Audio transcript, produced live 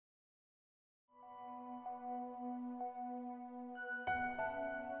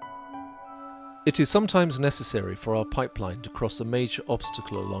It is sometimes necessary for our pipeline to cross a major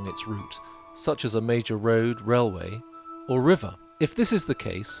obstacle along its route, such as a major road, railway, or river. If this is the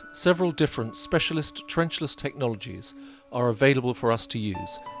case, several different specialist trenchless technologies are available for us to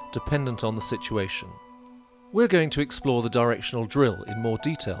use, dependent on the situation. We're going to explore the directional drill in more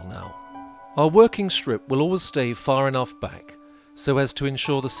detail now. Our working strip will always stay far enough back so as to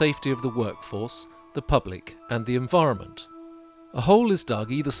ensure the safety of the workforce, the public, and the environment. A hole is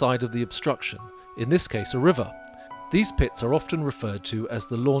dug either side of the obstruction, in this case a river. These pits are often referred to as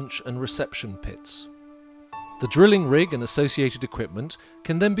the launch and reception pits. The drilling rig and associated equipment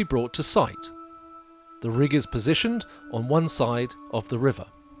can then be brought to site. The rig is positioned on one side of the river.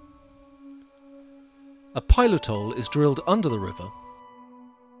 A pilot hole is drilled under the river.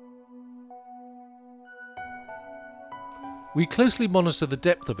 We closely monitor the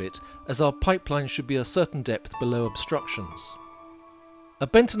depth of it, as our pipeline should be a certain depth below obstructions. A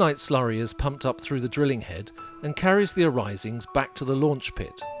bentonite slurry is pumped up through the drilling head and carries the arisings back to the launch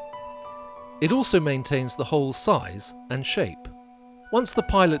pit. It also maintains the hole's size and shape. Once the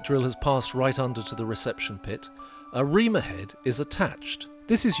pilot drill has passed right under to the reception pit, a reamer head is attached.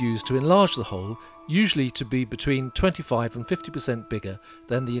 This is used to enlarge the hole, usually to be between 25 and 50% bigger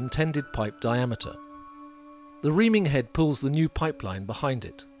than the intended pipe diameter. The reaming head pulls the new pipeline behind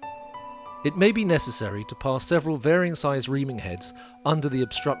it. It may be necessary to pass several varying size reaming heads under the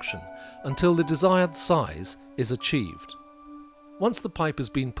obstruction until the desired size is achieved. Once the pipe has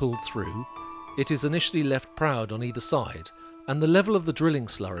been pulled through, it is initially left proud on either side, and the level of the drilling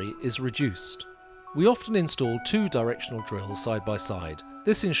slurry is reduced. We often install two directional drills side by side.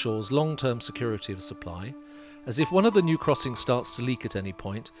 This ensures long-term security of supply, as if one of the new crossings starts to leak at any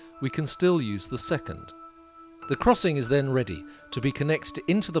point, we can still use the second. The crossing is then ready to be connected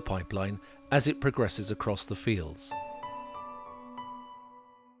into the pipeline as it progresses across the fields.